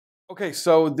Okay,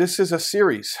 so this is a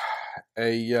series,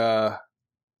 a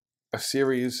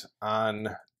series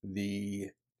on the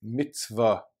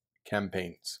mitzvah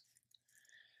campaigns,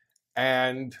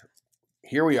 and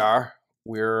here we are.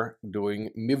 We're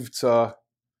doing Mivtzaim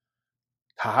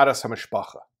Taharas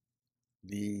HaMishpacha,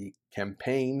 the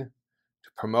campaign to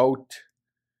promote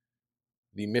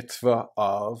the mitzvah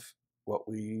of what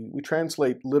we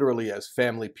translate literally as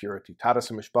family purity.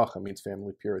 Taharas HaMishpacha means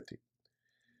family purity.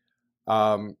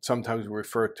 Sometimes we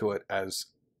refer to it as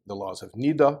the laws of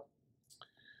Nida,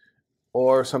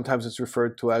 or sometimes it's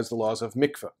referred to as the laws of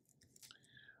Mikvah.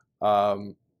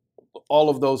 All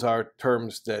of those are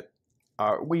terms that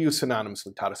we use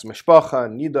synonymously. Taharas HaMishpacha,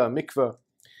 Nida, Mikvah.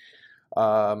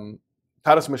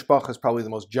 Taharas HaMishpacha is probably the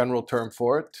most general term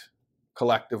for it,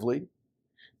 collectively.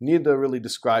 Nida really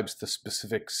describes the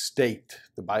specific state,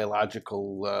 the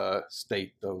biological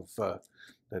state of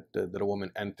that a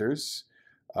woman enters.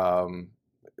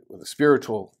 With a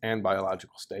spiritual and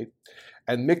biological state,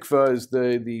 and mikvah is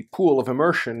the pool of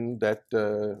immersion that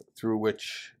through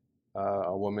which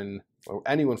a woman, or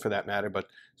anyone for that matter, but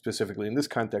specifically in this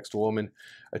context, a woman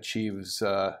achieves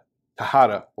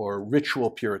tahara, or ritual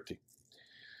purity.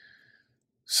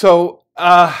 So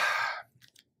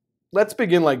let's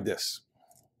begin like this.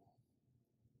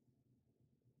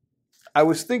 I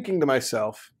was thinking to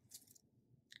myself,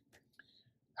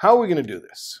 how are we going to do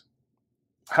this?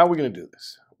 How are we going to do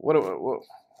this? What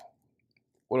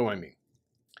do I mean?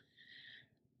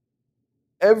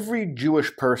 Every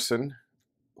Jewish person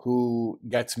who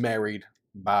gets married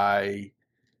by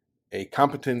a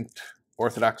competent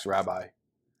Orthodox rabbi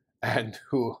and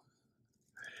who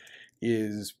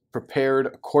is prepared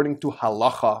according to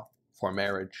halacha for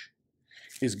marriage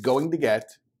is going to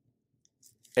get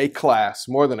a class,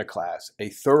 more than a class, a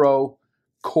thorough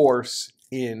course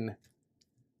in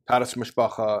Taharas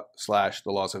HaMishpacha /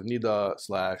 the laws of Nida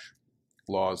 /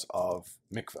 laws of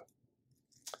Mikvah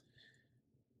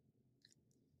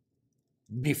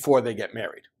before they get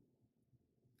married.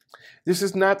 This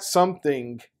is not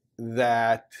something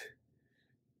that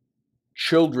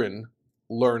children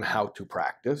learn how to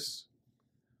practice,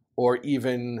 or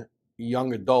even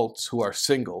young adults who are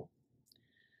single,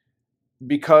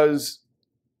 because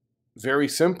very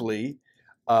simply,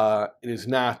 it is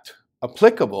not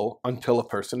applicable until a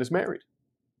person is married.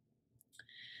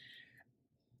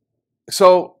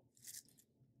 So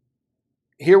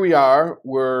here we are,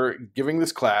 we're giving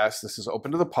this class. This is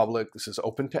open to the public. This is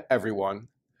open to everyone.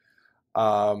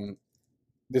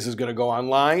 This is going to go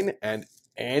online and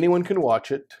anyone can watch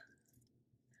it.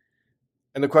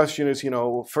 And the question is,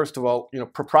 first of all,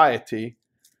 propriety.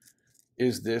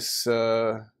 Is this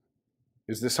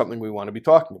something we want to be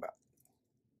talking about?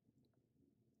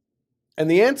 And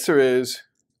the answer is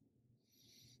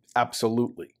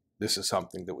absolutely. This is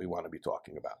something that we want to be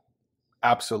talking about.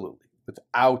 Absolutely.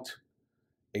 Without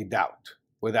a doubt.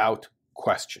 Without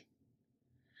question.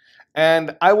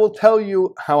 And I will tell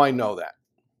you how I know that.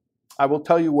 I will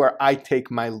tell you where I take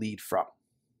my lead from.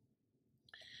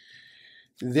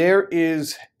 There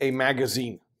is a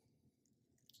magazine,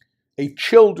 a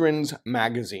children's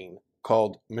magazine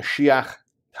called Mashiach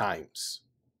Times.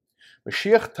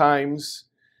 Mashiach Times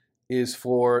is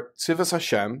for Tzivos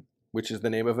Hashem, which is the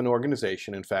name of an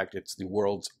organization. In fact, it's the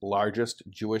world's largest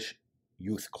Jewish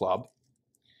youth club.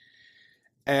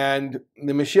 And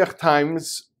the Mashiach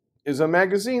Times is a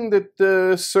magazine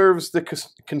that serves the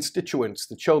constituents,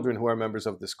 the children who are members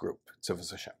of this group,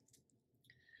 Tzivos Hashem.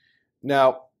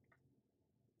 Now,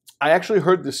 I actually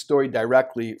heard this story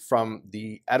directly from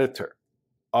the editor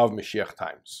of Mashiach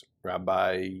Times,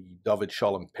 Rabbi David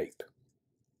Shalom Pape.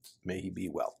 May he be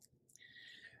well.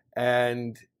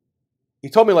 And he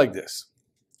told me like this.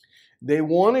 They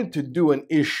wanted to do an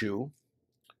issue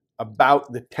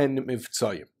about the 10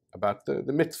 Mivtzaim, about the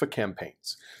mitzvah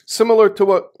campaigns, similar to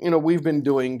what we've been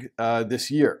doing this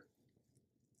year.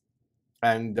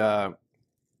 And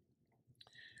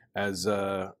as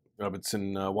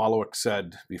Robertson Wallowik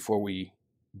said before we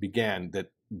began,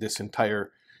 that this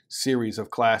entire series of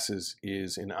classes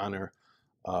is in honor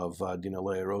of Dina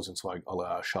Leah Rosenzweig,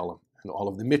 Allah Shalom. And all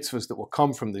of the mitzvahs that will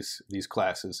come from these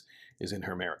classes is in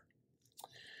her merit.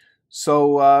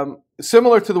 So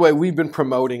similar to the way we've been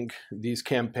promoting these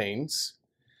campaigns,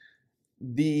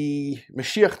 the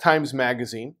Mashiach Times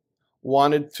magazine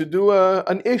wanted to do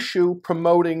an issue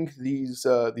promoting these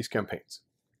campaigns.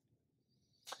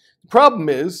 The problem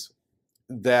is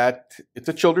that it's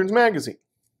a children's magazine.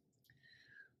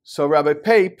 So Rabbi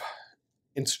Pape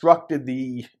instructed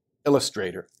the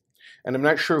illustrator, and I'm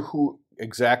not sure who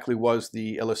exactly was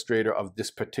the illustrator of this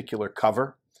particular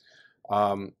cover.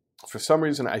 For some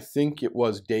reason, I think it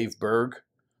was Dave Berg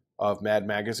of Mad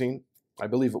Magazine. I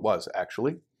believe it was,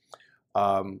 actually.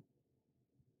 Or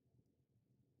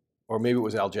maybe it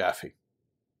was Al Jaffe.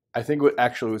 I think it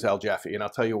actually was Al Jaffe, and I'll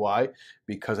tell you why.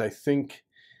 Because I think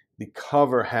the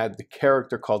cover had the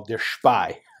character called Der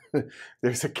Spy.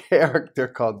 There's a character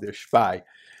called Der Spy,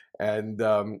 and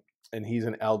he's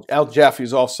an Al Jaffe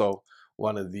is also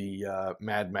one of the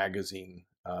Mad Magazine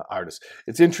artists.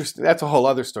 It's interesting. That's a whole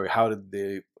other story. How did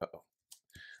the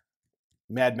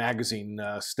Mad Magazine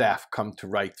staff come to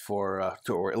write for,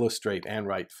 or illustrate and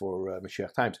write for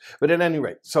Mashiach Times? But at any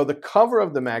rate, so the cover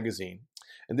of the magazine,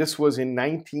 and this was in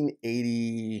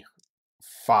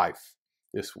 1985.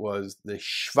 This was the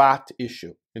Shvat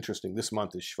issue. Interesting. This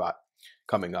month is Shvat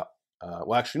coming up.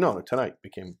 Well, actually, no, tonight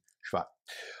became Shvat.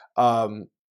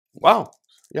 Wow.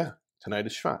 Yeah, tonight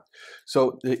is Shvat.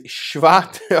 So the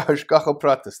Shvat, Hashgacha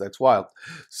Pratis, that's wild.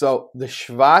 So the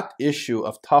Shvat issue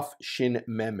of Taf Shin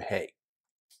Mem Hey.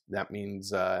 That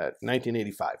means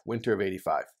 1985, winter of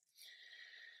 85.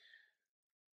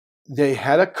 They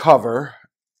had a cover,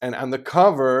 and on the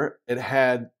cover it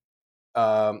had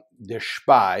the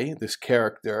Spy, this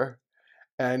character,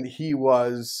 and he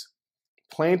was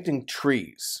planting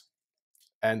trees.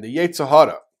 And the Yetzer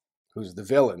Hara, who's the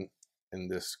villain in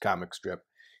this comic strip,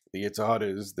 the Yetzer Hara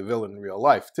is the villain in real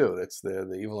life too. That's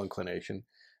the evil inclination.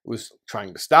 Was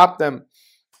trying to stop them.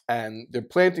 And they're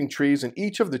planting trees, and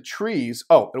each of the trees,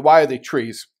 and why are they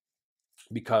trees?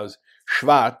 Because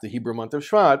Shvat, the Hebrew month of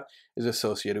Shvat, is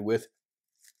associated with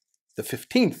the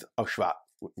 15th of Shvat,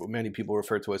 what many people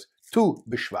refer to as Tu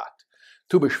B'Shvat.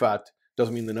 Tu B'Shvat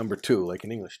doesn't mean the number 2, like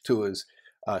in English. 2 is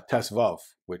Tes Vav,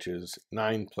 which is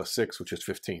 9 plus 6, which is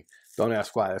 15. Don't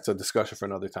ask why. That's a discussion for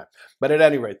another time. But at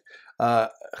any rate,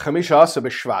 Chamisha Asa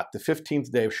B'Shvat, the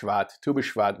 15th day of Shvat, Tu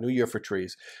B'Shvat, New Year for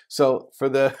trees. So for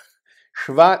the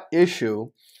Shvat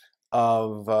issue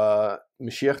of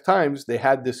Mashiach Times, they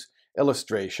had this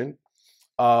illustration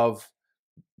of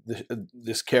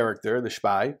this character, the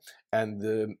Spy, and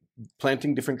the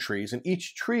planting different trees, and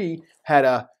each tree had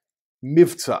a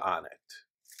Mivtza on it.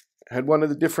 It had one of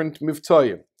the different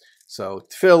Mivtzaim. So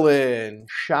tefillin,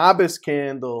 Shabbos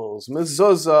candles,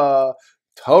 mezuzah,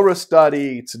 Torah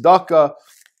study, tzedakah,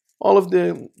 all of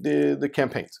the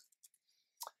campaigns.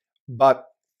 But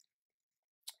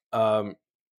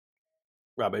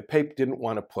Rabbi Pape didn't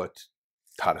want to put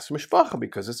Taharas HaMishpacha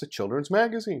because it's a children's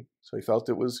magazine. So he felt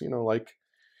it was, like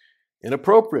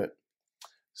inappropriate.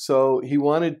 So he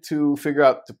wanted to figure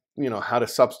out, how to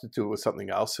substitute with something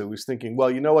else. So he was thinking,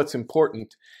 well, what's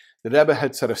important? The Rebbe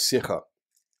had said a sicha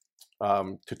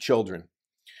to children,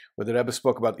 where the Rebbe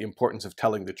spoke about the importance of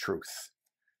telling the truth.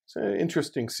 It's an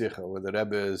interesting sicha where the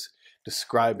Rebbe is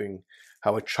describing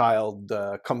how a child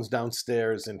comes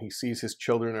downstairs and he sees his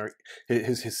children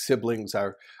his siblings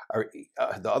are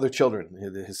the other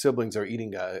children. His siblings are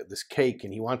eating this cake,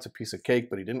 and he wants a piece of cake,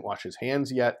 but he didn't wash his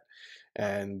hands yet,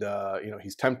 and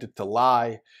he's tempted to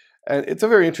lie. And it's a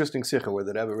very interesting sikha where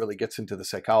the Rebbe really gets into the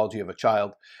psychology of a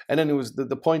child. And then it was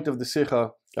the point of the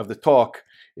sikha, of the talk,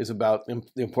 is about the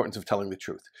importance of telling the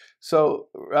truth. So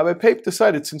Rabbi Pape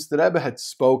decided, since the Rebbe had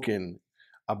spoken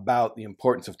about the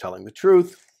importance of telling the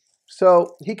truth,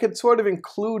 so he could sort of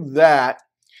include that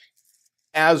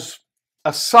as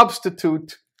a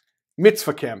substitute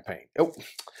mitzvah campaign.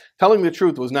 Telling the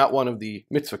truth was not one of the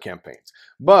mitzvah campaigns.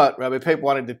 But Rabbi Pape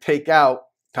wanted to take out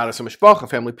Taharas HaMishpacha,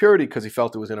 family purity, because he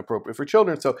felt it was inappropriate for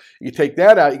children. So you take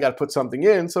that out, you got to put something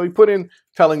in. So he put in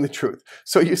telling the truth.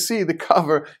 So you see the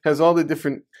cover has all the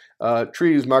different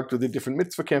trees marked with the different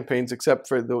mitzvah campaigns, except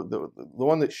for the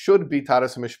one that should be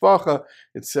Taharas HaMishpacha.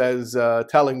 It says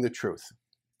telling the truth.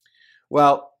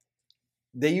 Well,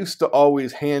 they used to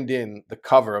always hand in the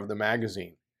cover of the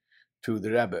magazine to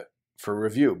the Rebbe for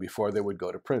review before they would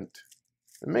go to print.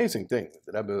 Amazing thing.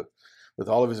 The Rebbe, with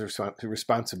all of his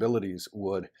responsibilities,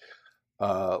 would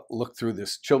look through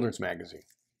this children's magazine.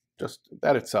 Just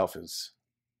that itself is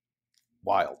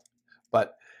wild.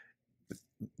 But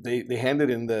they handed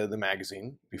in the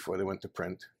magazine before they went to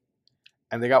print,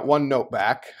 and they got one note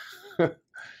back. The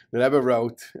Rebbe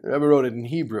wrote it in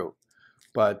Hebrew,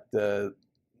 but the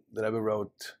Rebbe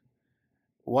wrote,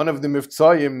 one of the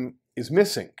Mivtzaim is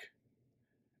missing,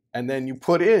 and then you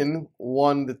put in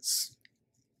one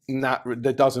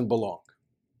that doesn't belong.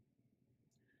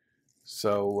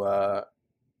 So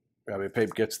Rabbi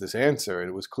Pape gets this answer, and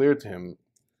it was clear to him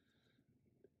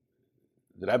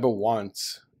that Rebbe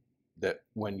wants that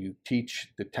when you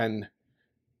teach the 10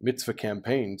 mitzvah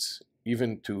campaigns,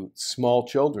 even to small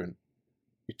children,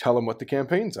 you tell them what the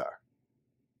campaigns are,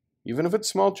 even if it's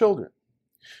small children.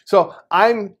 So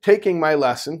I'm taking my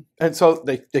lesson, and so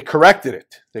they corrected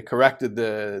it. They corrected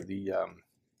the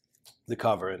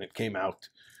cover, and it came out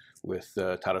with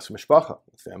Taharas HaMishpacha,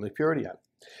 with family purity on.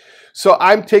 So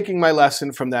I'm taking my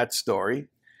lesson from that story,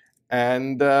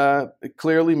 and it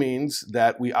clearly means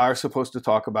that we are supposed to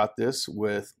talk about this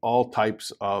with all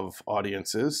types of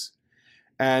audiences.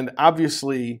 And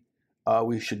obviously,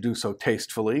 we should do so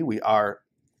tastefully. We are,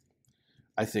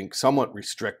 I think, somewhat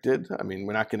restricted. I mean,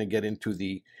 we're not going to get into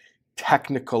the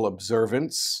technical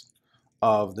observance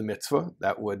of the mitzvah.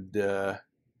 That would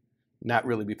not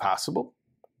really be possible.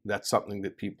 That's something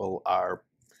that people are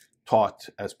taught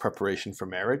as preparation for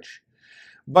marriage.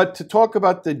 But to talk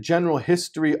about the general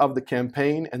history of the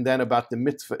campaign and then about the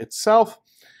mitzvah itself,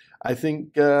 I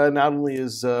think not only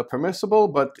is permissible,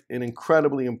 but an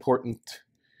incredibly important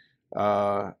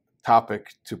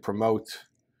topic to promote,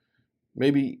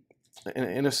 maybe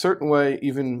in a certain way,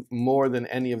 even more than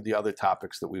any of the other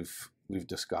topics that we've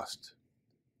discussed.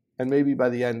 And maybe by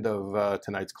the end of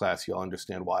tonight's class, you'll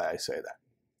understand why I say that.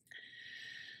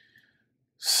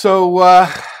 So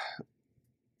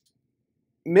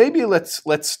maybe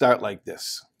let's start like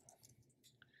this.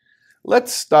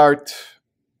 Let's start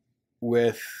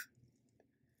with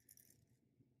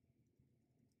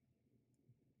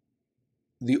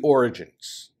the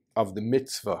origins of the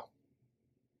mitzvah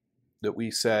that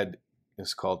we said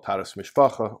is called Taharas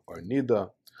HaMishpacha, or Nida,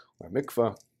 or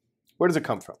Mikvah. Where does it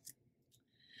come from?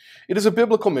 It is a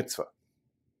biblical mitzvah.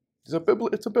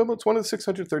 It's one of the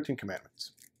 613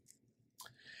 commandments.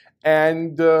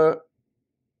 And it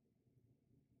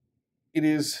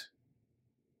is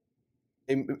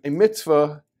a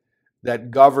mitzvah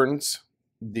that governs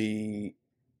the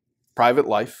private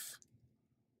life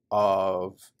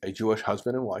of a Jewish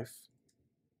husband and wife.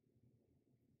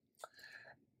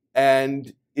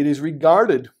 And it is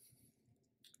regarded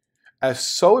as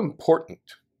so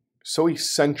important, so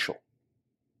essential,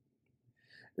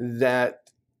 that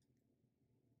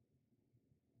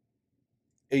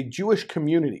a Jewish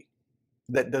community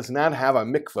that does not have a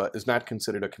mikvah is not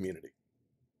considered a community.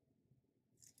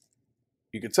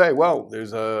 You could say, well,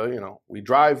 there's we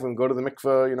drive and go to the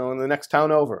mikvah, in the next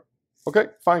town over. Okay,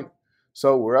 fine.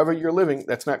 So wherever you're living,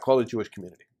 that's not called a Jewish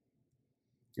community.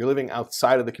 You're living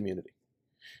outside of the community.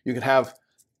 You could have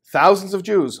thousands of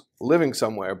Jews living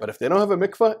somewhere, but if they don't have a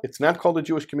mikvah, it's not called a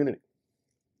Jewish community.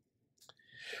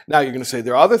 Now you're going to say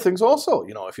there are other things also.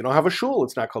 If you don't have a shul,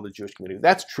 it's not called a Jewish community.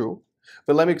 That's true.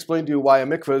 But let me explain to you why a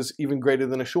mikvah is even greater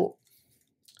than a shul.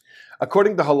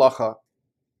 According to halacha,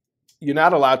 you're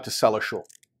not allowed to sell a shul.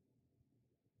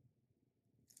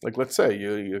 Like, let's say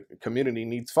your community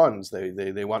needs funds.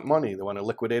 They want money. They want to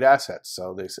liquidate assets.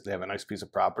 So they have a nice piece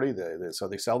of property. So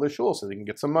they sell their shul so they can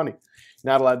get some money.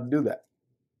 You're not allowed to do that.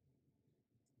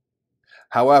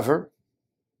 However,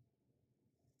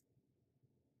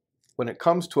 when it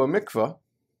comes to a mikvah,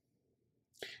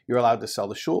 you're allowed to sell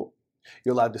the shul.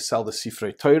 You're allowed to sell the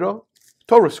Sifrei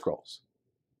Torah scrolls,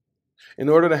 in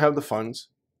order to have the funds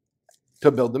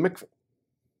to build the mikvah.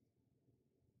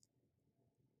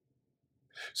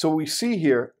 So we see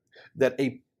here that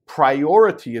a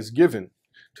priority is given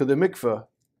to the mikvah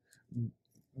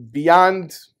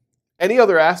beyond any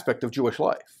other aspect of Jewish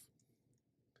life,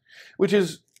 which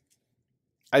is,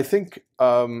 I think,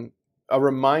 a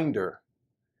reminder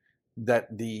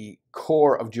that the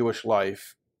core of Jewish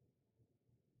life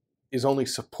is only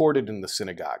supported in the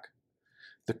synagogue.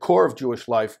 The core of Jewish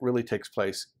life really takes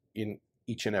place in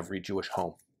each and every Jewish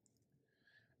home.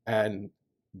 And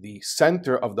the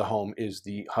center of the home is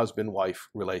the husband-wife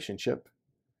relationship.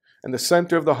 And the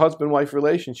center of the husband-wife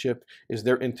relationship is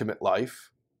their intimate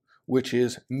life, which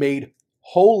is made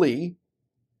holy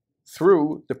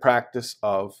through the practice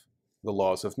of the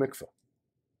laws of mikvah.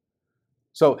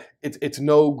 So it's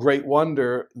no great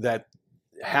wonder that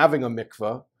having a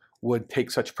mikvah would take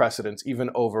such precedence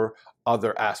even over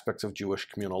other aspects of Jewish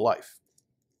communal life.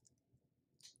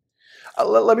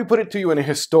 Let me put it to you in a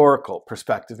historical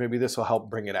perspective. Maybe this will help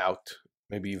bring it out,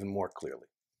 maybe even more clearly.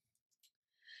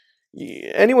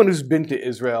 Anyone who's been to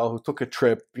Israel, who took a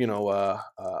trip, a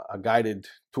guided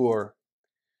tour,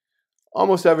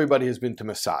 almost everybody has been to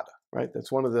Masada, right?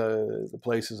 That's one of the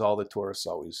places all the tourists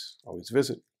always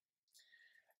visit.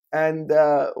 And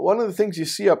one of the things you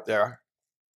see up there,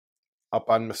 up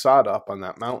on Masada, up on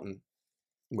that mountain,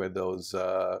 where those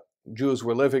Jews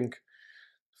were living,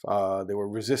 they were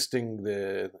resisting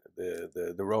the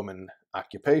Roman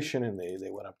occupation, and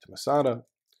they went up to Masada.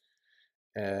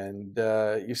 And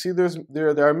you see there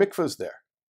are mikvahs there.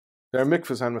 There are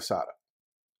mikvahs on Masada.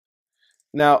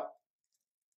 Now,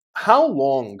 how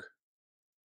long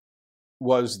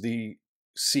was the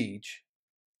siege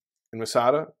in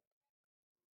Masada?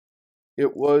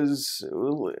 It was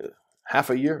half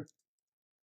a year.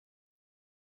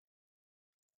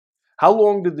 How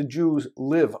long did the Jews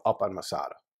live up on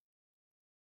Masada?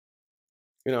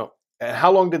 And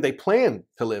how long did they plan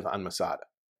to live on Masada?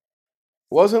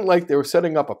 It wasn't like they were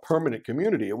setting up a permanent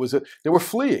community. They were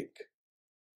fleeing.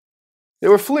 They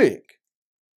were fleeing.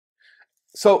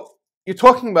 So you're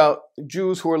talking about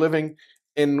Jews who were living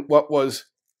in what was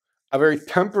a very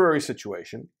temporary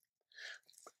situation.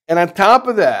 And on top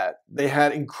of that, they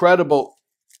had incredible,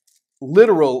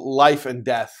 literal life and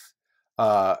death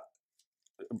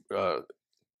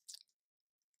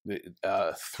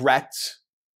threats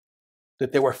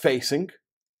that they were facing.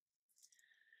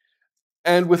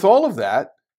 And with all of that,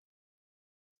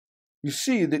 you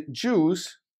see that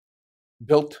Jews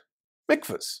built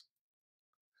mikvahs.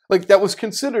 Like, that was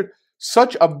considered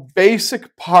such a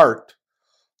basic part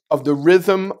of the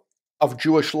rhythm of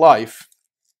Jewish life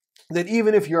that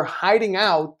even if you're hiding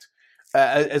out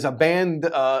as a band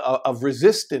of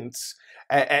resistance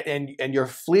and you're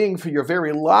fleeing for your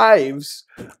very lives,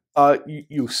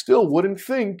 you still wouldn't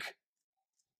think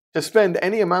to spend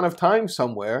any amount of time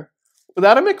somewhere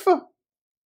without a mikvah.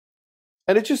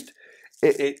 And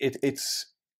it's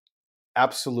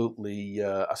absolutely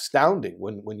astounding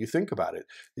when you think about it.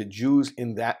 The Jews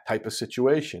in that type of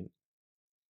situation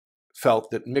felt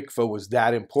that mikvah was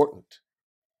that important.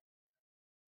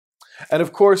 And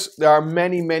of course, there are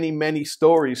many, many, many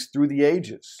stories through the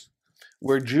ages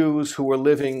where Jews who were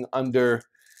living under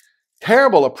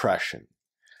terrible oppression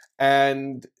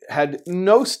and had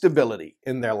no stability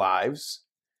in their lives,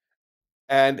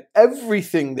 and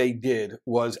everything they did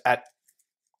was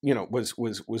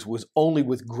was only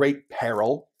with great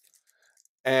peril,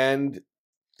 and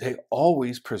they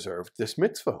always preserved this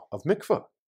mitzvah of mikvah.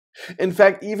 In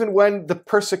fact, even when the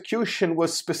persecution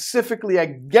was specifically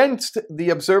against the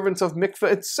observance of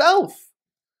mikvah itself,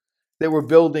 they were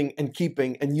building and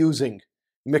keeping and using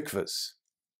mikvahs.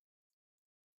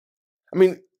 I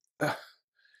mean,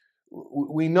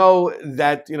 we know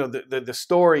that the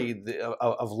story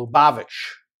of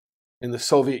Lubavitch in the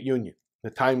Soviet Union,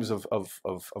 the times of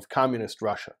communist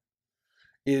Russia,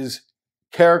 is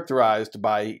characterized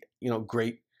by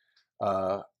great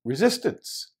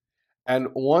resistance. And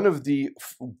one of the,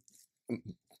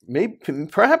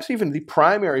 perhaps even the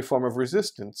primary form of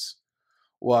resistance,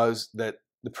 was that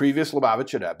the previous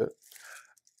Lubavitcher Rebbe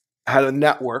had a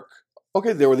network.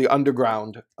 Okay, there were the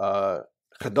underground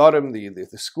Chadorim,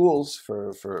 the schools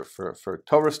for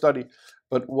Torah study,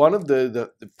 but one of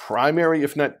the primary,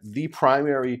 if not the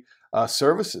primary,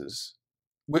 services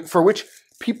for which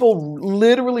people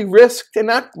literally risked and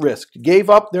not risked, gave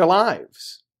up their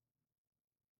lives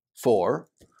for,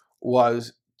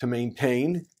 was to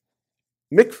maintain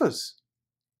mikvahs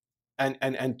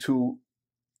and to,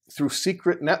 through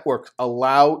secret networks,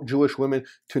 allow Jewish women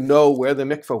to know where the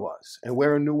mikvah was and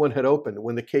where a new one had opened.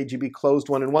 When the KGB closed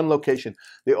one in one location,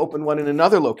 they opened one in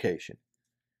another location.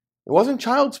 It wasn't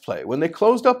child's play. When they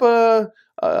closed up a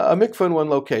mikvah in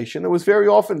one location, it was very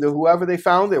often that whoever they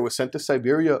found there was sent to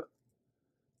Siberia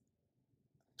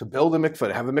to build a mikvah.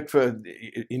 To have a mikvah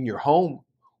in your home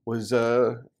was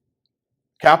a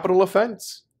capital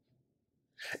offense.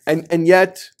 And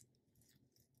yet,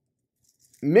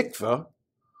 mikvah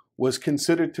was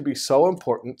considered to be so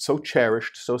important, so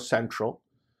cherished, so central,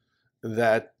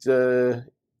 that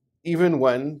even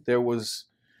when there was,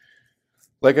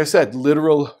 like I said,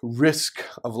 literal risk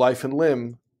of life and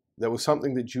limb, there was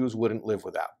something that Jews wouldn't live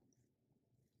without.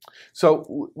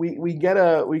 So we get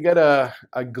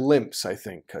a glimpse, I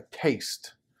think, a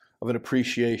taste of an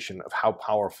appreciation of how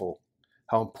powerful,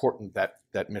 how important that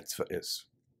mitzvah is.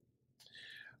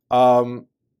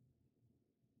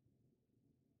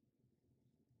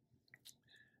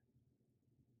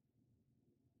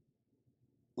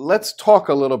 Let's talk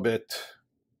a little bit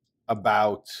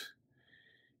about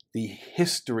the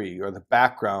history or the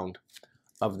background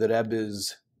of the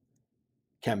Rebbe's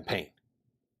campaign.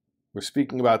 We're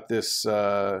speaking about this in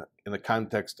the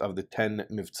context of the 10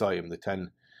 Mivtzaim, the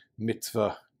 10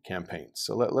 mitzvah campaigns.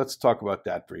 So let's talk about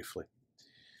that briefly.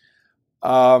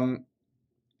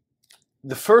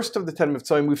 The first of the 10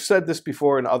 Mivtzaim, we've said this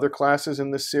before in other classes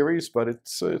in this series, but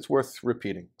it's worth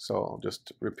repeating. So I'll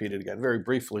just repeat it again very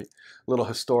briefly. A little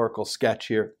historical sketch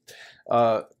here.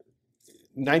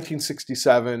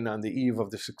 1967, on the eve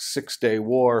of the Six-Day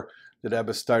War, the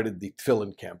Rebbe started the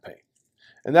Tefillin campaign.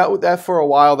 And that for a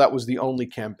while, that was the only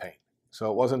campaign. So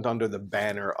it wasn't under the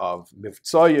banner of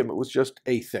Mivtzaim, it was just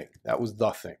a thing. That was the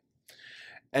thing.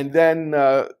 And then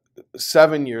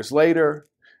 7 years later,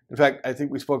 in fact, I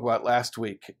think we spoke about last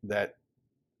week that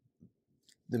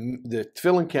the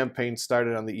Tefillin campaign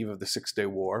started on the eve of the Six-Day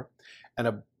War,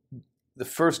 and the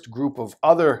first group of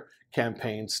other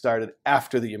campaigns started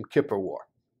after the Yom Kippur War.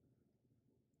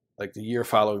 like the year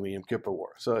following the Yom Kippur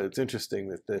War. So it's interesting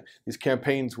that these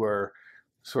campaigns were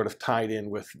sort of tied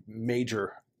in with major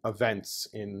events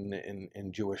in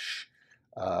Jewish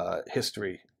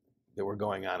history that were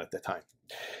going on at the time.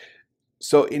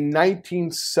 So in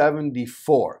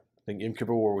 1974, I think Yom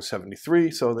Kippur War was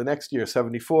 73. So the next year,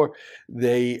 74,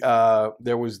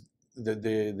 there was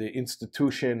the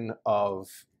institution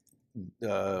of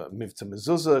Mivtzaim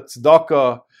mezuzah,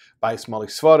 tzedakah, bais mali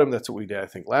svarim. That's what we did, I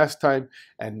think, last time,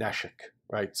 and neshek,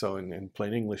 right? So in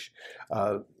plain English,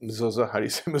 mezuzah. How do you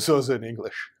say mezuzah in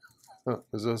English?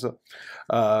 Mezuzah,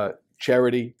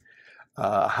 charity,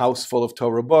 a house full of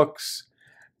Torah books,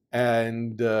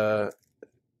 and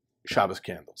Shabbos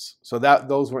candles. So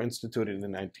those were instituted in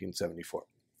 1974.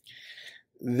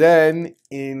 Then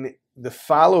in the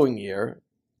following year,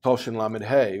 Toshin Lamed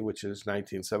Hey, which is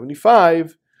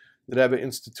 1975, the Rebbe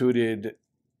instituted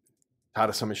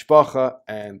Taharas HaMishpacha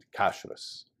and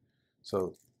Kashrus.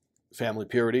 So family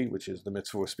purity, which is the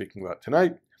mitzvah we're speaking about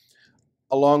tonight,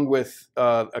 along with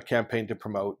a campaign to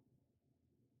promote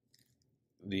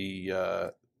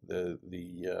the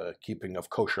keeping of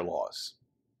kosher laws.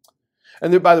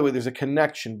 And there, by the way, there's a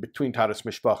connection between Taharas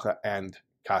HaMishpacha and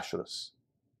Kashrus.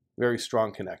 Very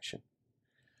strong connection.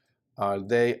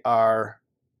 They are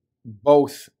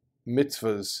both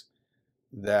mitzvahs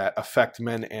that affect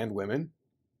men and women,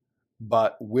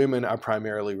 but women are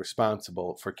primarily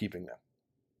responsible for keeping them.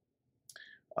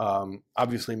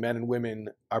 Obviously, men and women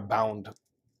are bound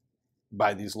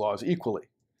by these laws equally,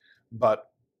 but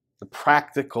the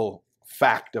practical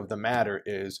fact of the matter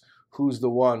is who's the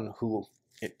one who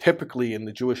typically in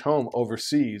the Jewish home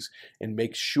oversees and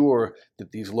makes sure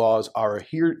that these laws are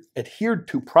adhered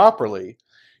to properly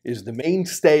is the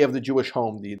mainstay of the Jewish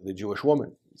home, the Jewish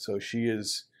woman. So she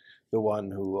is the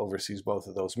one who oversees both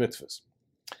of those mitzvahs.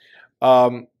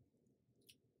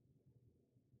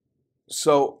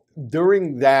 So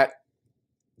during that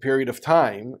period of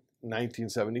time,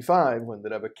 1975, when the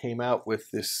Rebbe came out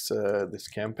with this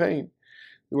campaign,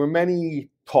 there were many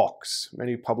talks,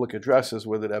 many public addresses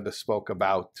where the Rebbe spoke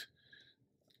about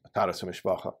Taharas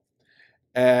HaMishpacha.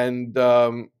 And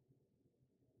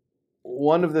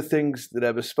one of the things that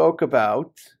Rebbe spoke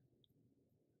about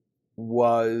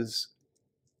was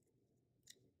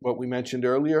what we mentioned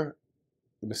earlier,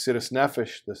 the Mesiras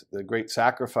Nefesh, the great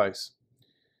sacrifice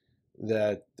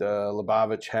that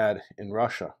Lubavitch had in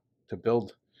Russia to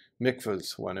build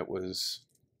mikvahs when it was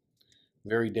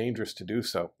very dangerous to do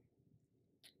so.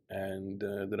 And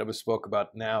the Rebbe spoke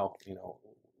about now,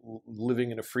 living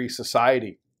in a free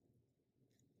society,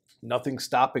 nothing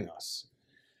stopping us.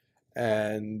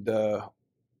 And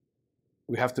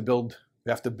we have to build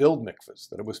mikvahs.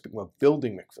 That it was speaking about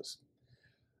building mikvahs,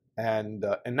 and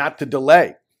not to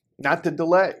delay,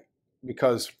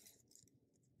 because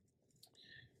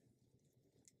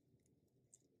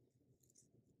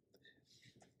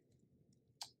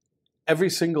every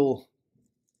single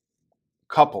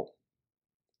couple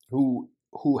who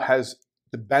has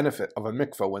the benefit of a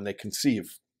mikvah when they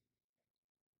conceive.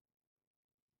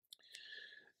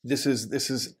 This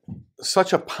is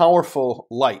such a powerful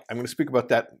light. I'm going to speak about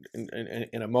that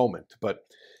in a moment, but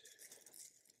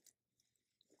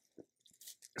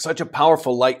such a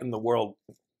powerful light in the world,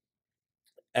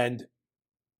 and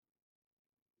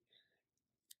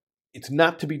it's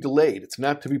not to be delayed. It's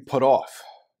not to be put off.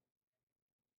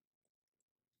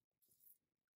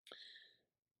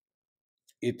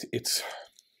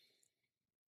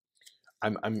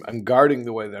 I'm guarding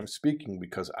the way that I'm speaking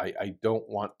because I don't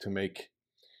want to make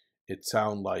it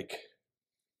sound like,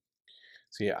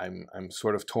 see, I'm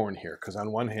sort of torn here, because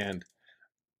on one hand,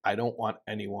 I don't want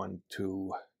anyone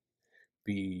to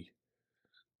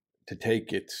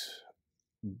take it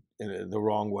in the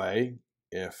wrong way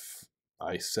if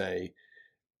I say,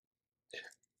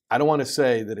 I don't want to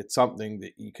say that it's something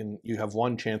that you have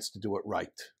one chance to do it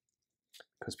right,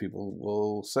 because people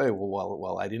will say,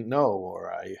 well, I didn't know,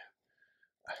 or I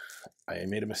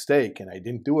made a mistake and I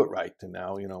didn't do it right, and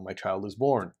now my child is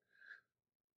born.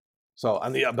 So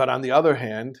but on the other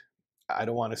hand, I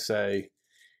don't want to say,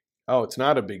 oh, it's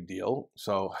not a big deal.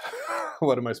 So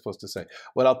what am I supposed to say?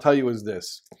 What I'll tell you is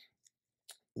this: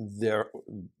 of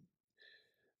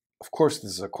course,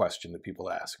 this is a question that people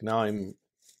ask. Now I'm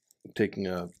taking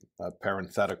a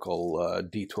parenthetical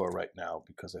detour right now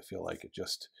because I feel like it's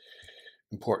just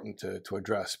important to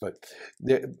address. But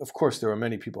of course, there are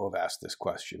many people who have asked this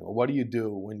question. Well, what do you do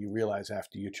when you realize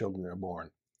after your children are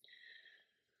born?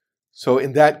 So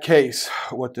in that case,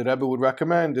 what the Rebbe would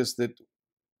recommend is that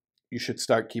you should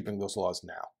start keeping those laws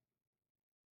now.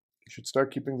 You should start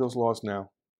keeping those laws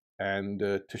now. And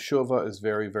teshuvah is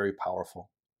very, very powerful.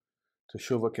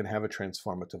 Teshuvah can have a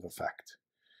transformative effect.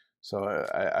 So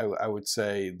I would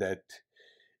say that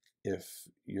if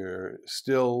you're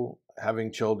still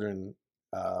having children,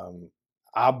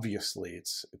 obviously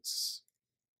it's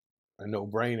a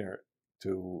no-brainer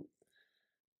to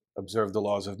observe the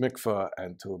laws of Mikvah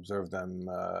and to observe them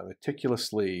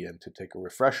meticulously, and to take a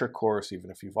refresher course,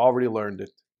 even if you've already learned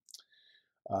it.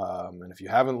 And if you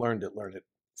haven't learned it, learn it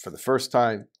for the first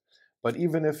time. But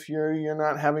even if you're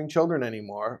not having children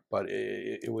anymore, but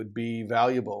it would be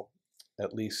valuable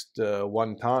at least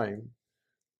one time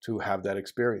to have that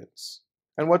experience.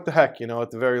 And what the heck,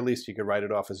 at the very least, you could write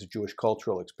it off as a Jewish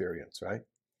cultural experience, right?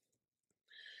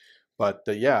 But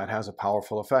yeah, it has a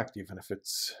powerful effect, even if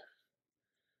it's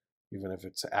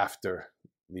after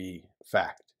the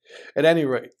fact. At any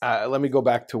rate, let me go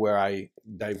back to where I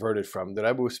diverted from. The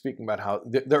Rebbe was speaking about how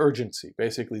the urgency,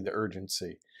 basically the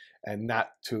urgency, and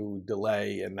not to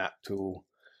delay and not to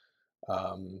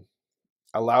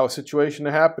allow a situation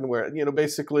to happen where,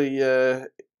 basically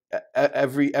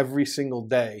every single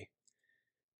day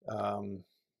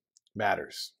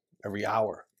matters, every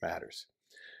hour matters.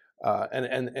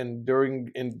 And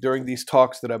during these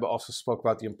talks that I've also spoke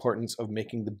about the importance of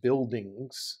making the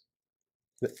buildings,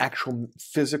 the actual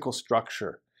physical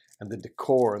structure and the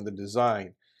decor and the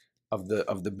design of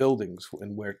the buildings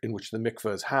in which the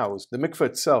mikveh is housed. The mikveh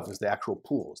itself is the actual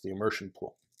pool, is the immersion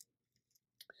pool.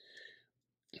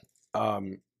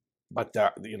 But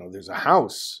there's a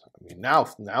house. I mean,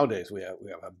 nowadays we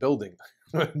have a building.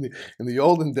 In the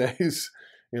olden days,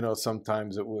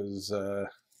 sometimes it was.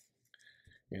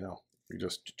 You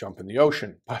just jump in the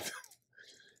ocean. But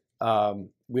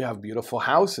we have beautiful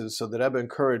houses, so the Rebbe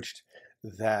encouraged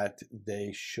that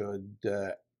they should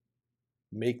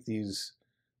make these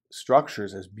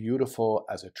structures as beautiful,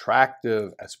 as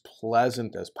attractive, as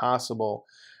pleasant as possible,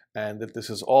 and that this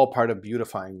is all part of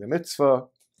beautifying the mitzvah,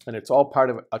 and it's all part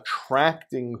of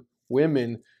attracting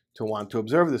women to want to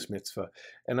observe this mitzvah.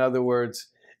 In other words,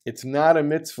 it's not a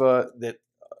mitzvah that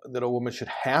a woman should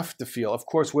have to feel. Of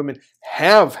course, women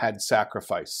have had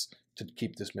sacrifice to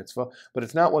keep this mitzvah, but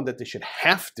it's not one that they should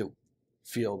have to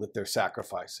feel that they're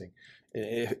sacrificing.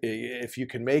 If you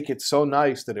can make it so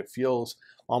nice that it feels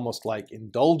almost like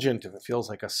indulgent, if it feels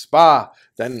like a spa,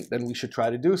 then we should try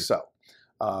to do so.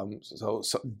 So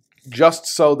just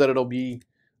so that it'll be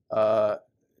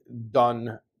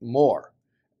done more.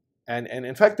 And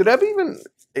in fact, the Rebbe even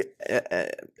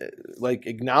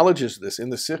acknowledges this in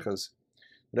the Sichas.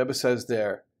 The Rebbe says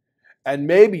there, and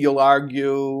maybe you'll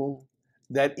argue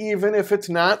that even if it's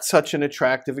not such an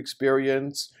attractive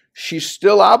experience, she's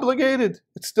still obligated.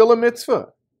 It's still a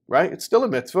mitzvah, right? It's still a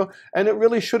mitzvah, and it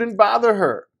really shouldn't bother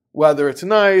her. Whether it's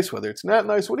nice, whether it's not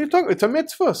nice, what are you talking about? It's a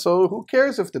mitzvah, so who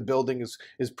cares if the building is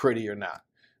pretty or not?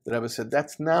 The Rebbe said,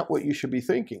 that's not what you should be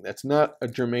thinking. That's not a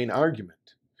germane argument.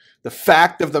 The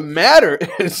fact of the matter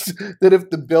is that if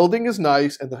the building is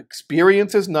nice and the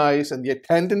experience is nice and the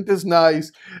attendant is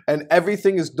nice and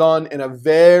everything is done in a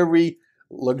very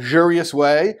luxurious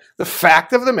way, the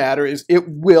fact of the matter is it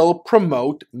will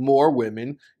promote more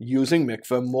women using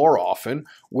mikveh more often,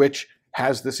 which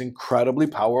has this incredibly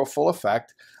powerful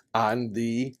effect on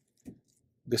the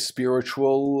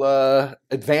spiritual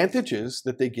advantages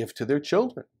that they give to their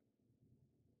children,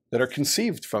 that are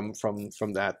conceived from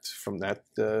that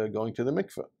going to the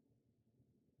mikveh.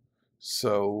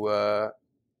 So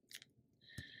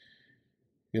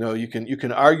you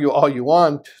can argue all you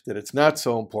want that it's not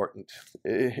so important.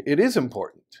 It is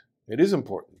important. It is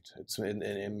important. It's and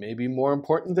it may be more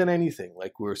important than anything,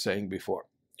 like we were saying before.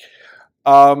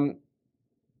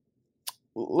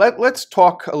 Let's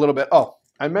talk a little bit. Oh,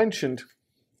 let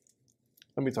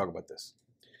me talk about this.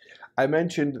 I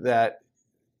mentioned that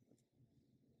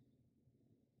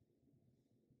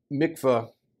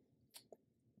mikveh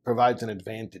provides an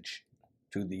advantage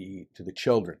to the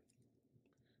children,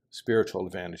 spiritual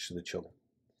advantage to the children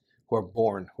who are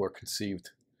born, who are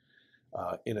conceived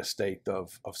in a state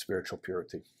of spiritual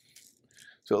purity.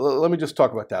 So let me just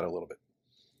talk about that a little bit.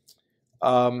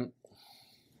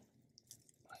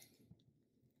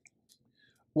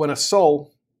 When a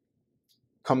soul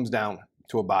comes down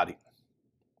to a body,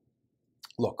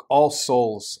 look, all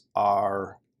souls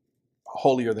are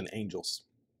holier than angels.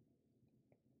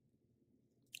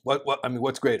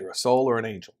 What's greater, a soul or an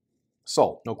angel?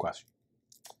 Soul, no question.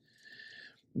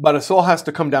 But a soul has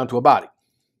to come down to a body.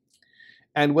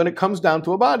 And when it comes down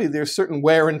to a body, there's certain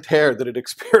wear and tear that it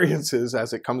experiences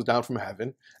as it comes down from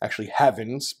heaven, actually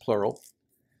heavens, plural,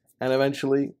 and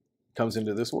eventually comes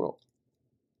into this world.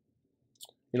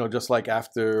 Just like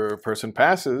after a person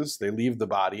passes, they leave the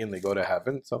body and they go to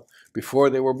heaven. So before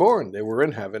they were born, they were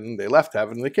in heaven, they left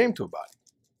heaven, and they came to a body.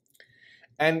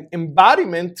 And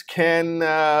embodiment can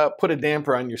put a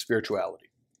damper on your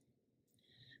spirituality,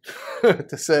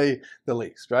 to say the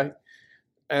least, right?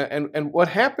 And what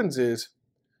happens is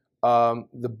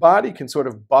the body can sort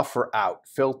of buffer out,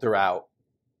 filter out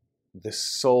the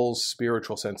soul's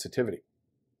spiritual sensitivity.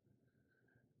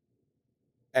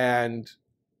 And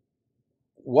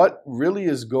what really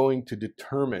is going to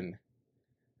determine,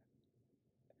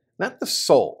 not the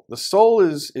soul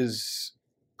is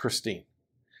pristine,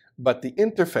 but the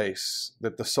interface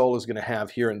that the soul is going to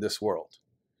have here in this world,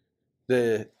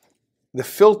 the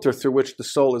filter through which the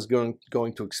soul is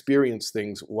going to experience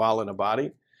things while in a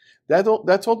body,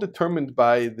 that's all determined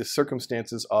by the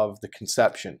circumstances of the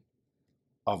conception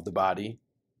of the body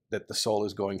that the soul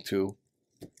is going to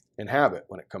inhabit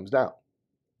when it comes down.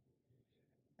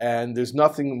 And there's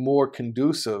nothing more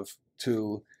conducive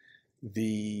to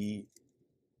the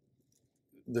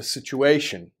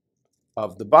situation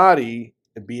of the body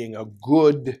being a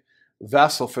good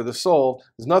vessel for the soul.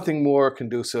 There's nothing more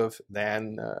conducive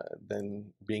than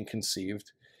being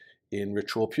conceived in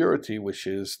ritual purity, which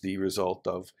is the result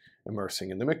of immersing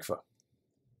in the mikvah.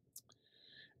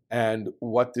 And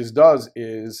what this does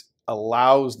is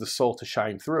allows the soul to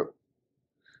shine through.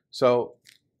 So,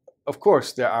 of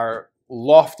course, there are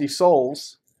lofty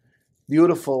souls,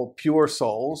 beautiful, pure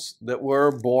souls that were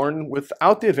born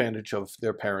without the advantage of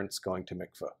their parents going to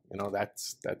mikvah. You know,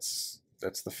 that's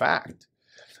the fact.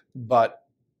 But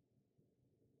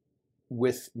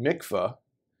with mikvah,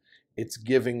 it's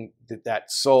giving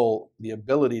that soul the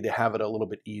ability to have it a little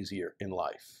bit easier in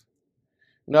life.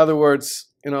 In other words,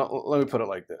 you know, let me put it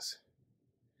like this.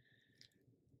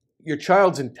 Your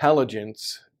child's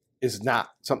intelligence is not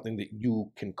something that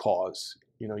you can cause.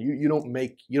 You know, you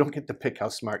don't get to pick how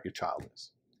smart your child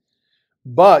is.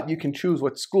 But you can choose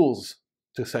what schools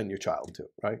to send your child to,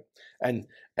 right?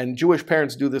 And Jewish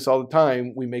parents do this all the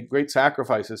time. We make great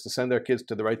sacrifices to send our kids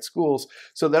to the right schools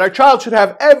so that our child should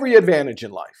have every advantage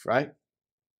in life, right?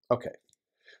 Okay.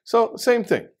 So same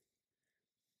thing.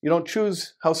 You don't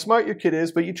choose how smart your kid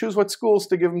is, but you choose what schools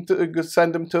to give them to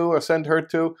send them to or send her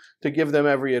to give them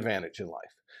every advantage in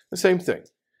life. The same thing.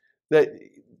 That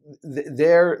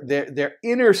their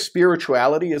inner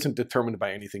spirituality isn't determined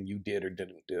by anything you did or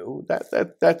didn't do.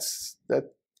 That's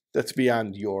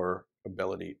beyond your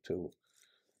ability to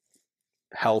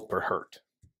help or hurt.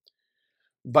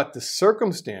 But the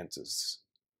circumstances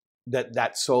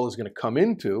that soul is going to come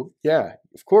into, yeah,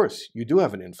 of course, you do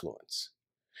have an influence.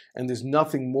 And there's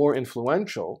nothing more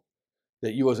influential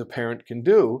that you as a parent can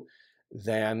do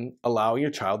than allowing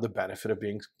your child the benefit of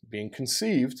being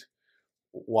conceived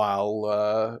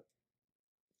while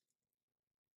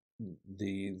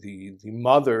the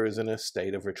mother is in a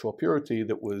state of ritual purity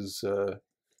that was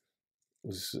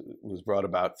brought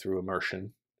about through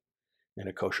immersion in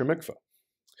a kosher mikvah.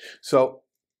 So,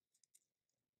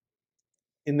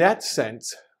 in that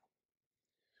sense,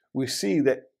 we see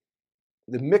that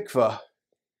the mikvah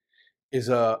is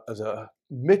a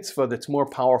mitzvah that's more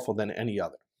powerful than any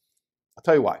other. I'll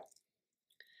tell you why.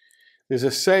 There's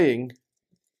a saying.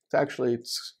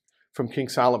 It's from King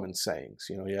Solomon's sayings.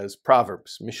 You know, he has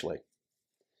Proverbs, Mishlei.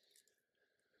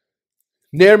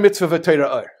 Ner mitzvah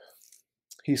v'Torah.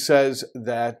 He says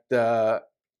that a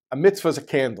mitzvah is a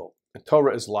candle, and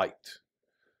Torah is light.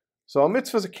 So a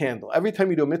mitzvah is a candle. Every time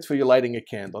you do a mitzvah, you're lighting a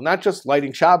candle. Not just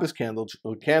lighting Shabbos candles,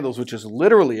 which is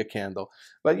literally a candle,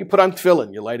 but you put on tefillin,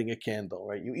 you're lighting a candle,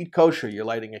 right? You eat kosher, you're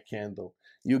lighting a candle.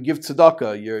 You give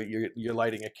tzedakah, you're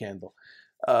lighting a candle.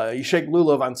 You shake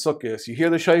lulav on Sukkot. You hear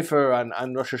the shofar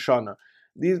on Rosh Hashanah.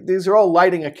 These are all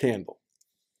lighting a candle,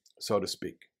 so to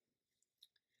speak.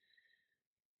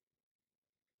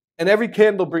 And every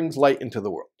candle brings light into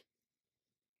the world.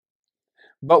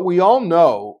 But we all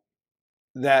know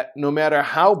that no matter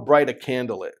how bright a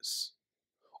candle is,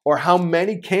 or how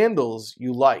many candles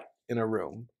you light in a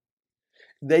room,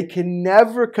 they can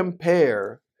never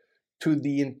compare to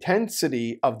the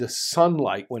intensity of the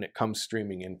sunlight when it comes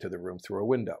streaming into the room through a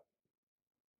window.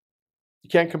 You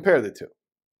can't compare the two.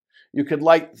 You could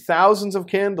light thousands of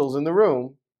candles in the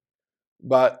room,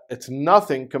 but it's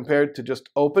nothing compared to just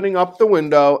opening up the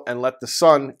window and let the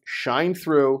sun shine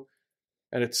through,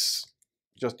 and it's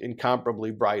just incomparably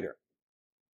brighter.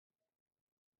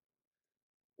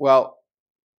 Well,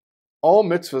 all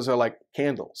mitzvahs are like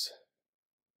candles,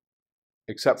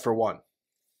 except for one.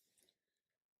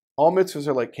 All mitzvahs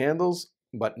are like candles,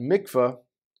 but mikvah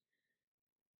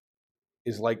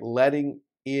is like letting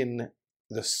in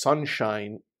the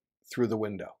sunshine through the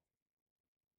window.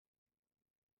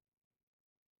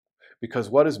 Because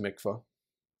what is mikvah?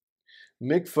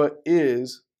 Mikvah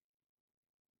is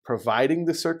providing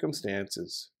the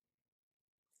circumstances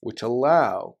which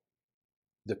allow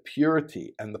the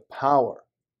purity and the power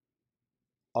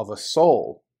of a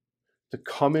soul to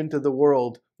come into the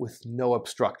world with no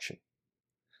obstruction,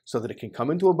 so that it can come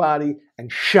into a body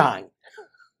and shine.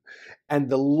 And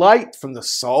the light from the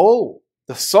soul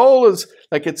is,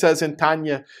 like it says in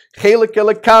Tanya, Chelik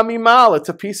Elokah Mimal, it's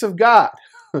a piece of God.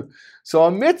 So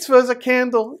a mitzvah is a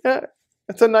candle. Yeah,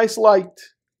 it's a nice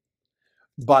light.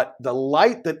 But the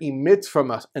light that emits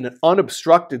from an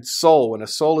unobstructed soul, when a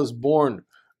soul is born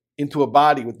into a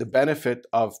body with the benefit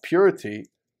of purity,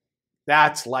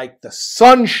 that's like the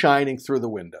sun shining through the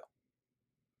window.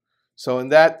 So in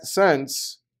that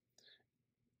sense,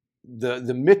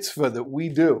 the mitzvah that we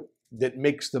do that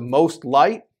makes the most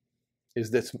light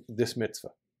is this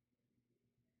mitzvah.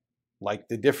 Like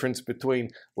the difference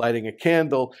between lighting a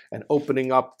candle and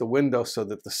opening up the window so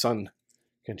that the sun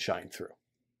can shine through.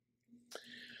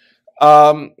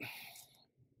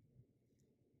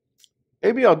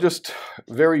 Maybe I'll just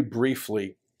very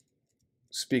briefly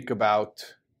speak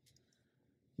about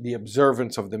the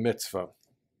observance of the mitzvah.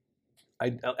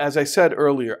 As I said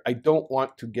earlier, I don't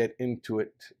want to get into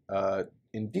it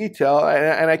in detail,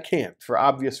 and I can't. For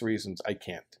obvious reasons, I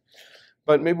can't.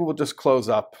 But maybe we'll just close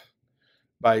up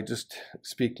by just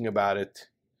speaking about it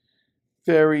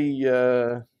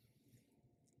in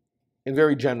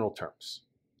very general terms.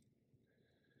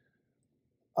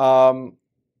 Part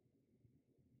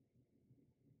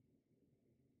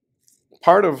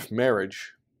of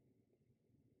marriage,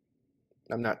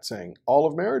 I'm not saying all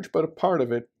of marriage, but a part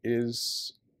of it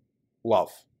is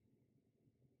love.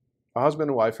 A husband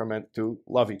and wife are meant to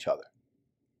love each other.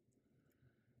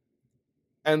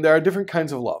 And there are different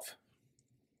kinds of love.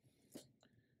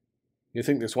 You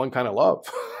think there's one kind of love.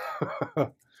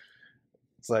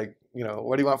 It's like,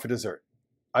 what do you want for dessert?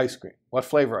 Ice cream. What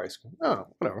flavor ice cream? Oh,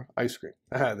 whatever, ice cream.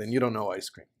 Then you don't know ice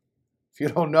cream. If you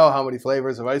don't know how many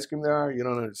flavors of ice cream there are, you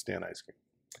don't understand ice cream.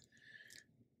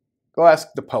 Go ask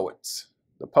the poets.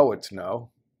 The poets know.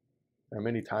 There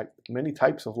are many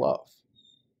types of love.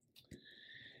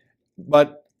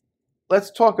 But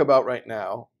let's talk about right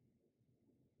now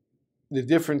the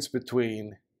difference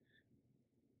between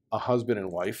a husband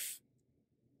and wife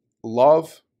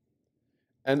love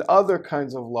and other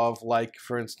kinds of love, like,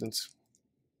 for instance,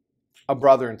 a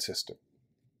brother and sister.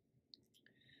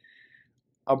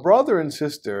 A brother and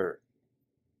sister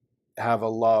have a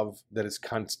love that is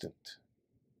constant.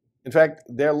 In fact,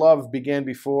 their love began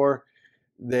before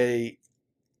they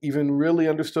even really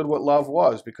understood what love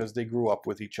was, because they grew up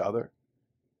with each other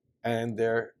and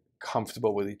they're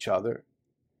comfortable with each other.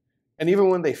 And even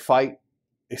when they fight,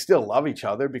 they still love each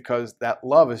other, because that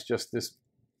love is just this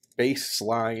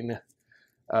baseline,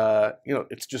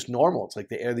 it's just normal. It's like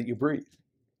the air that you breathe.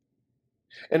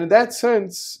 And in that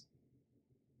sense,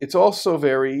 it's also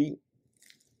very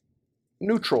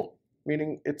neutral,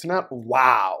 meaning it's not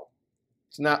wow.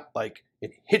 It's not like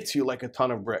it hits you like a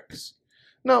ton of bricks.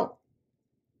 No,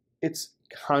 it's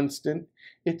constant,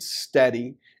 it's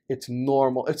steady, it's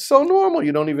normal. It's so normal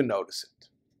you don't even notice it,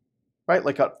 right?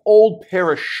 Like an old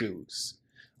pair of shoes.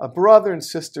 A brother and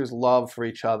sister's love for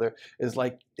each other is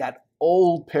like that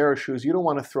old pair of shoes. You don't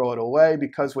want to throw it away,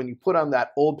 because when you put on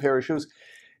that old pair of shoes,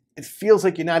 it feels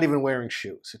like you're not even wearing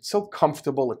shoes. It's so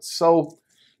comfortable. It's so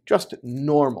just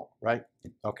normal, right?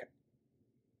 Okay.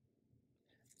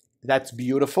 That's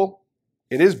beautiful.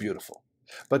 It is beautiful.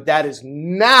 But that is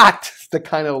not the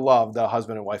kind of love that a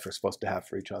husband and wife are supposed to have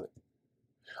for each other.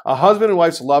 A husband and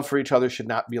wife's love for each other should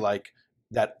not be like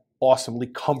that awesomely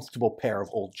comfortable pair of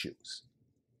old shoes.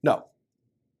 No.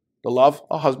 The love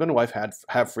a husband and wife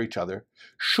have for each other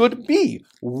should be,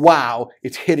 wow,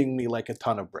 it's hitting me like a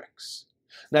ton of bricks.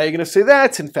 Now you're going to say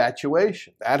that's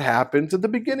infatuation. That happens at the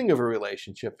beginning of a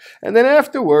relationship. And then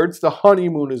afterwards, the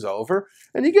honeymoon is over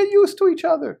and you get used to each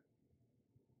other.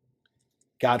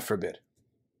 God forbid.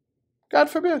 God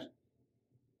forbid.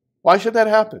 Why should that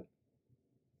happen?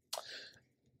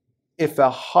 If a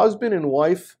husband and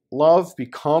wife love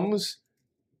becomes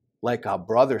like a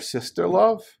brother-sister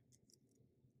love,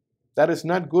 that is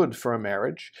not good for a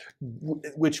marriage,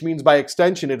 which means by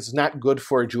extension it is not good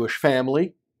for a Jewish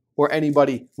family or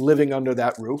anybody living under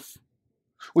that roof,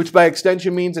 which by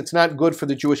extension means it's not good for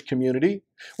the Jewish community,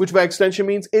 which by extension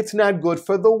means it's not good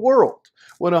for the world.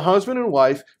 When a husband and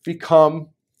wife become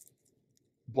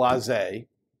blasé,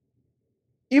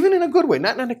 even in a good way,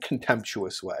 not in a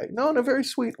contemptuous way, no, in a very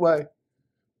sweet way,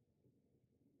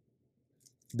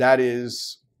 that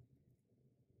is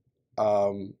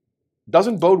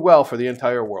doesn't bode well for the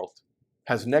entire world,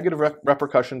 has negative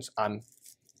repercussions on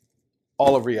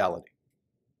all of reality.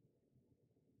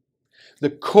 The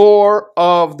core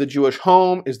of the Jewish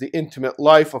home is the intimate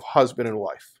life of husband and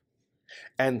wife.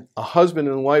 And a husband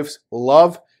and wife's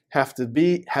love has to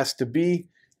be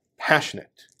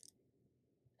passionate,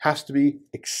 has to be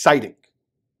exciting,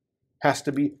 has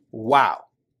to be wow.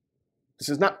 This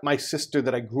is not my sister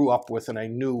that I grew up with and I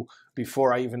knew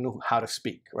before I even knew how to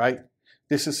speak, right?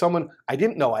 This is someone I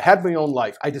didn't know. I had my own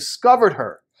life. I discovered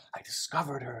her. I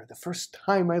discovered her the first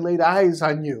time I laid eyes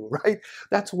on you, right?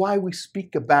 That's why we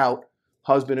speak about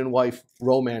husband and wife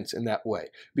romance in that way,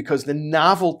 because the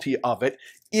novelty of it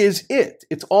is it.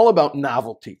 It's all about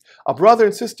novelty. A brother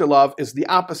and sister love is the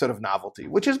opposite of novelty,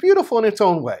 which is beautiful in its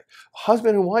own way.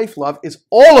 Husband and wife love is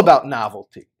all about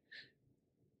novelty.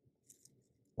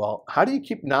 Well, how do you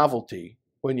keep novelty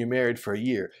when you're married for a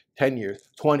year, 10 years,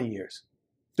 20 years,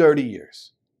 30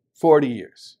 years, 40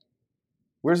 years?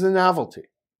 Where's the novelty?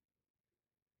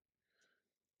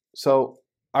 So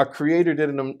our Creator did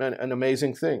an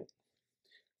amazing thing.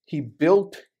 He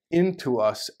built into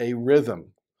us a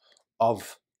rhythm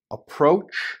of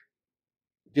approach,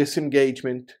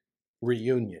 disengagement,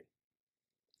 reunion.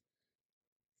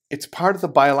 It's part of the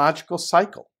biological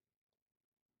cycle.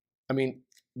 I mean,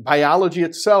 biology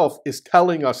itself is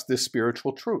telling us this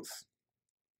spiritual truth,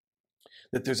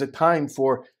 that there's a time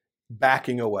for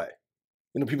backing away.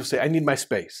 You know, people say, I need my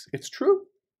space. It's true.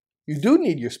 You do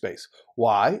need your space.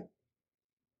 Why?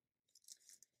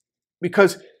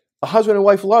 Because a husband and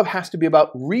wife love has to be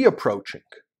about reapproaching,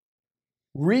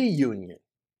 reunion,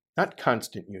 not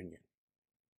constant union.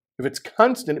 If it's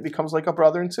constant, it becomes like a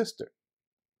brother and sister.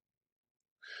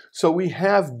 So we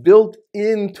have built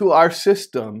into our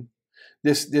system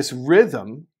this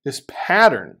rhythm, this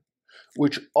pattern,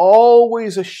 which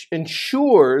always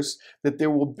ensures that there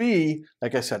will be,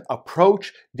 like I said,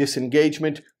 approach,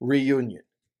 disengagement, reunion.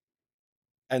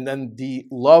 And then the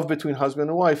love between husband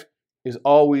and wife is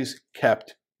always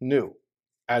kept new,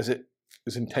 as it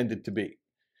is intended to be.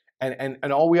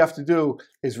 And all we have to do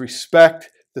is respect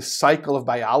the cycle of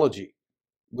biology,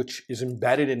 which is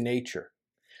embedded in nature,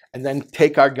 and then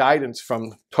take our guidance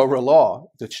from Torah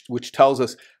law, which tells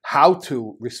us how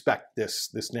to respect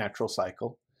this natural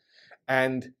cycle.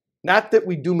 And not that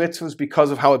we do mitzvahs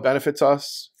because of how it benefits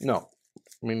us. No.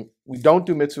 I mean, we don't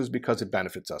do mitzvahs because it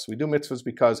benefits us. We do mitzvahs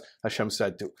because Hashem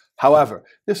said to. However,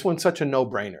 this one's such a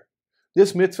no-brainer.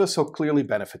 This mitzvah so clearly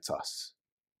benefits us.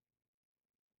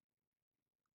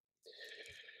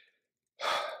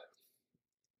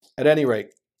 At any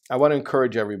rate, I want to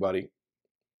encourage everybody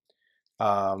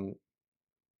to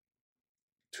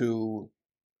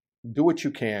do what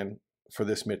you can for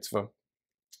this mitzvah,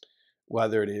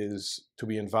 whether it is to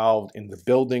be involved in the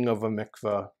building of a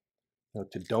mikvah,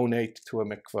 to donate to a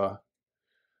mikvah,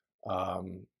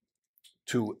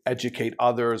 to educate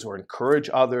others or encourage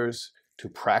others to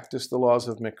practice the laws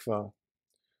of mikvah,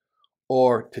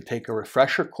 or to take a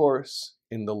refresher course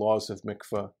in the laws of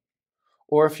mikvah,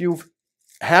 or if you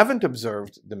haven't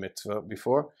observed the mitzvah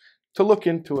before, to look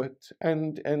into it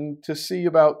and to see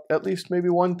about at least maybe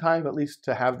one time, at least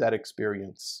to have that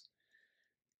experience.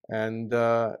 And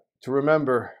to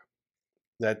remember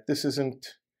that this isn't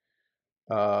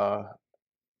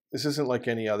like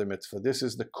any other mitzvah. This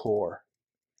is the core.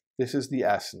 This is the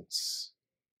essence.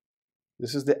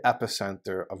 This is the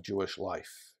epicenter of Jewish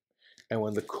life. And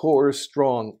when the core is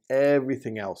strong,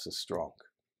 everything else is strong.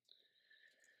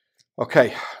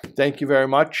 Okay, thank you very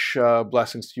much.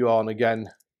 Blessings to you all. And again,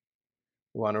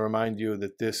 we want to remind you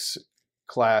that this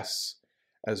class,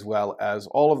 as well as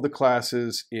all of the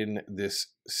classes in this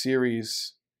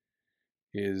series,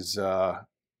 is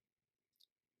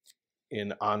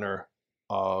in honor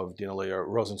of Dina Leah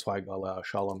Rosenzweig, Aleh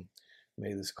Shalom.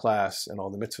 May this class and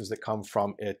all the mitzvahs that come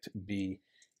from it be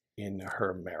in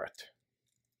her merit.